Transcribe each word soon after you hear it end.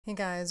Hey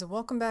guys,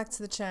 welcome back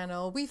to the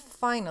channel. We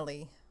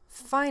finally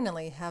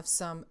have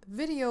some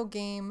video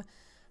game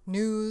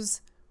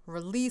news,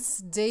 release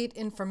date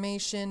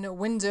information,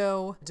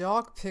 window,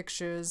 Dark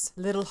Pictures,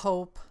 Little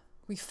Hope.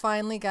 We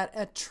finally got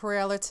a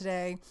trailer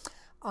today.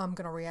 I'm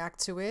gonna react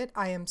to it.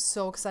 I am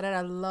so excited.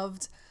 I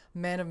loved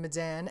Man of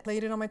Medan.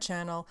 Played it on my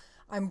channel.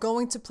 I'm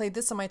going to play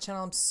this on my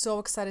channel. I'm so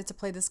excited to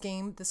play this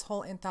game. This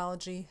whole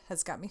anthology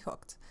has got me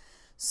hooked.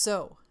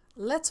 So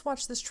let's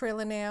watch this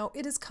trailer now.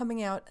 It is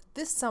coming out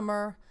this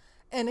summer,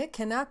 and it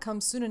cannot come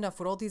soon enough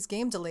with all these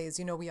game delays.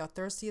 You know, we are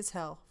thirsty as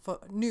hell for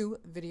new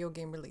video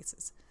game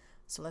releases.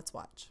 So let's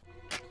watch.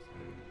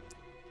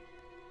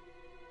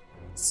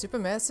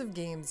 Supermassive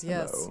Games,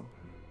 yes. Hello.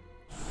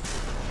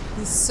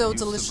 He's so You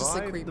deliciously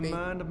survived creepy. the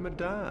Man of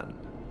Medan.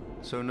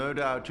 So no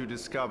doubt you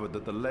discovered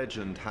that the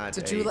legend had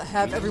Did you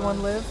have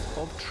everyone live?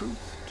 of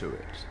truth to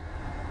it.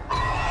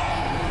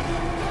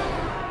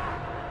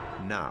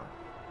 Now,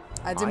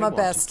 I did my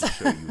best. To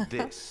show you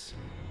this.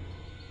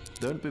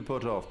 Don't be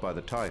put off by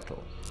the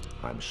title.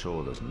 I'm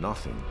sure there's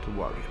nothing to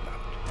worry about.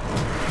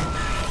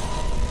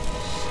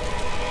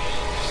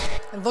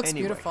 It looks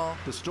Anyway, beautiful.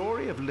 The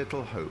story of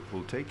Little Hope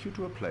will take you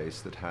to a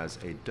place that has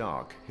a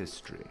dark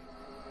history.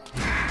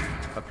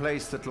 A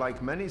place that,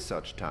 like many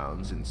such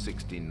towns in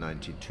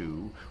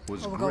 1692,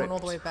 was going all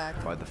the way gripped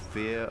back. by the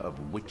fear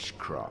of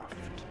witchcraft.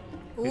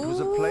 It Ooh, was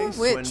a place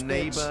witch, where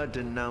neighbor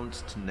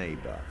denounced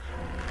neighbor.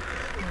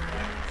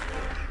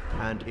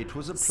 And it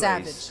was a place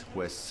Savage.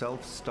 where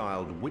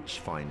self-styled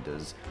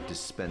witch-finders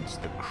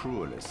dispensed the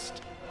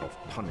cruelest of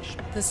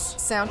punishment. This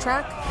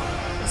soundtrack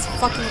is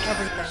fucking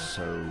everything.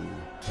 So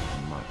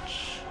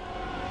much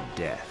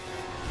death.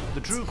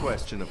 The true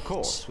question, of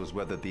course, was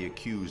whether the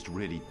accused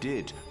really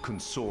did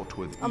consort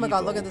with evil. Oh my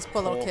god, look at this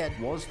poor little or kid.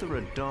 Was there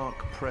a dark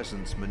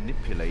presence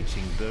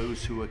manipulating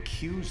those who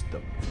accused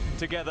them?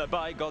 Together,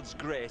 by God's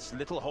grace,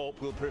 Little Hope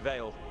will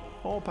prevail.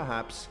 Or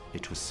perhaps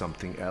it was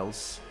something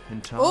else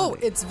entirely. Oh,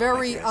 it's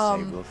very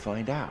We'll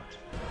find out.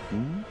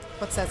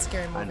 what's that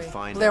scary And movie?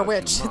 find Blair out you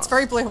Witch. It's must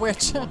very Blair if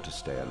Witch. you want to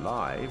stay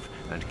alive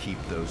and keep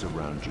those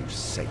around you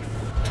safe.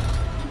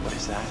 What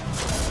is that?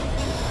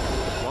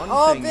 One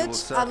Oh, thing you will bitch, I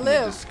certainly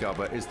live.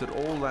 discover is that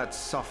all that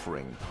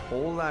suffering,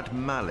 all that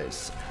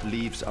malice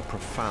leaves a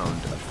profound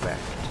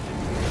effect.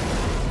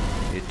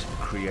 It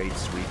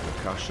creates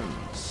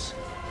repercussions.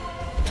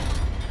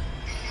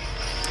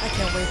 I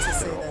can't wait to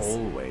see There are this.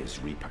 always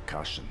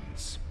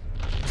repercussions.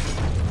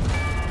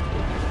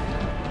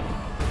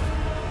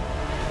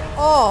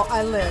 Oh,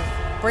 I live.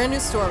 Brand new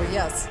story,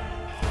 yes.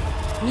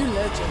 New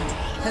legend.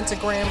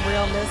 Pentagram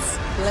realness.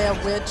 Blair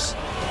Witch.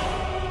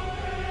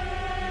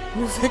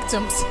 New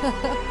victims.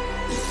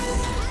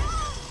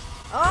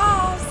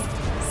 Oh,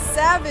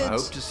 savage. I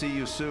hope to see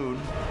you soon.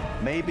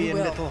 Maybe You in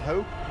will. Little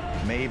Hope,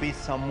 maybe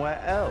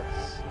somewhere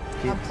else.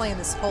 I'm playing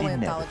this whole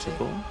anthology.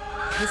 Inevitable.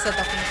 He said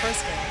that from the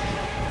first game.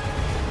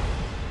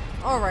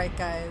 Alright,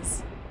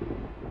 guys.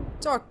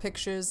 Dark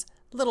Pictures,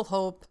 Little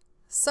Hope,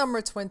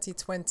 Summer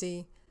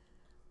 2020.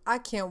 I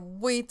can't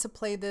wait to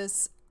play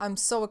this. I'm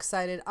so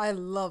excited. I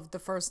loved the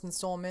first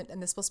installment, and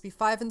there's supposed to be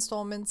 5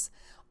 installments,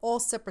 all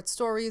separate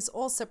stories,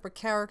 all separate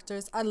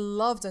characters. I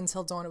loved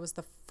Until Dawn. It was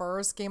the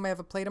first game I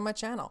ever played on my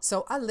channel.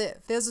 So I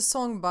live. There's a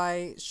song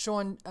by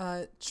Sean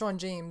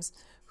James,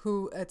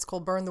 who it's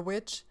called Burn the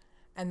Witch,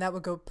 and that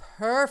would go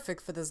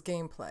perfect for this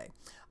gameplay.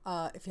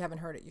 If you haven't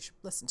heard it, you should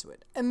listen to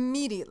it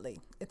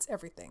immediately. It's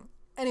everything.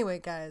 Anyway,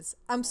 guys,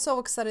 I'm so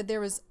excited.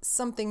 There is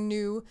something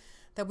new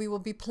that we will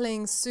be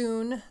playing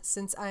soon,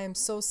 since I am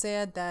so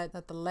sad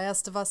that The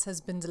Last of Us has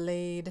been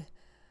delayed.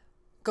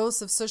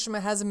 Ghost of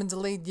Tsushima hasn't been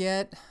delayed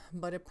yet,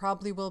 but it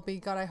probably will be.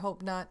 God, I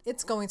hope not.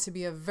 It's going to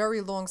be a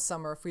very long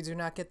summer if we do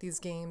not get these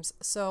games.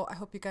 So I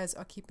hope you guys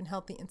are keeping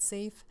healthy and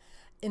safe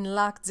in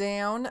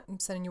lockdown. I'm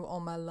sending you all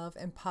my love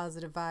and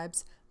positive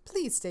vibes.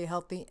 Please stay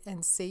healthy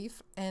and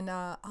safe, and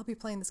I'll be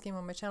playing this game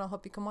on my channel.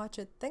 Hope you can watch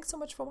it. Thanks so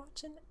much for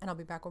watching, and I'll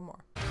be back with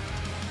more.